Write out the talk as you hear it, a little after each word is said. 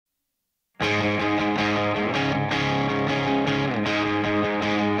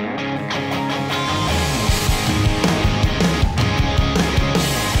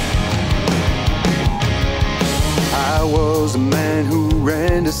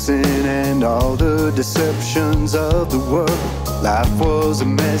sin and all the deceptions of the world. Life was a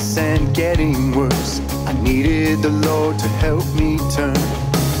mess and getting worse. I needed the Lord to help me turn.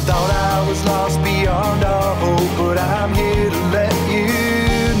 Thought I was lost beyond all hope, but I'm here to let you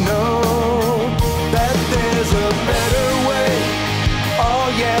know that there's a better way. Oh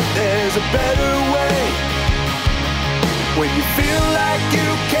yeah, there's a better way. When you feel like you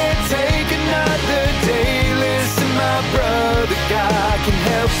can't take another day, listen my brother, God can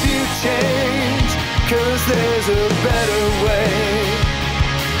help you change, 'cause there's a better way.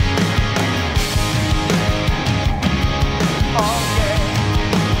 Oh yeah,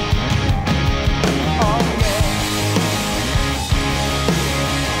 oh yeah.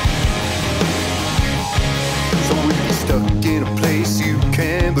 So if you're stuck in a place you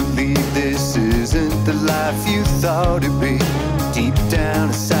can't believe this isn't the life you thought it'd be, deep down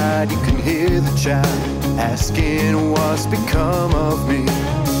inside you can hear the child asking what's become of me.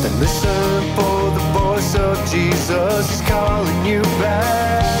 Then listen for the voice of Jesus, he's calling you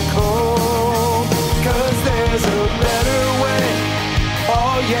back home. 'Cause there's a better way.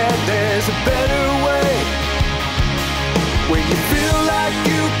 Oh yeah, there's a better way. When you feel like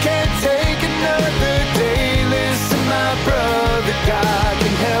you can't take another day, listen my brother, God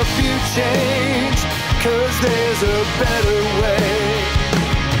can help you change, 'cause there's a better way.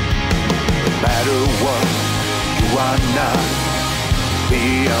 No matter what, you are not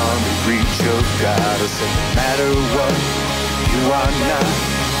beyond the reach of God. I said no matter what, you are not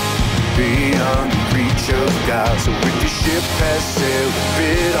beyond the reach of God. So if your ship has sailed a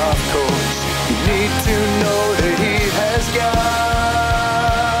bit off course, you need to know that He has got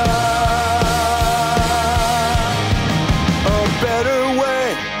a better way.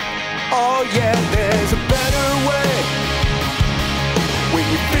 Oh yeah, there's a better way. When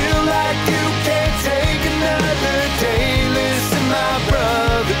you feel like you can't take another day, listen my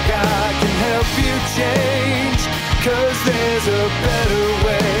brother, God can help you change, 'cause there's a better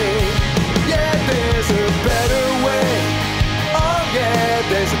way. Yeah, there's a better way. Oh yeah,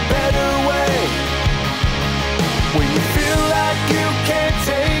 there's a better way. When you feel like you can't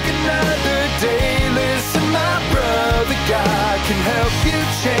take another day, listen my brother, God can help you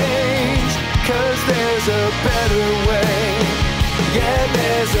change, 'cause there's a better way. Yeah,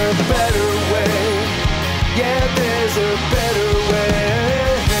 there's a better way. Yeah, there's a better way.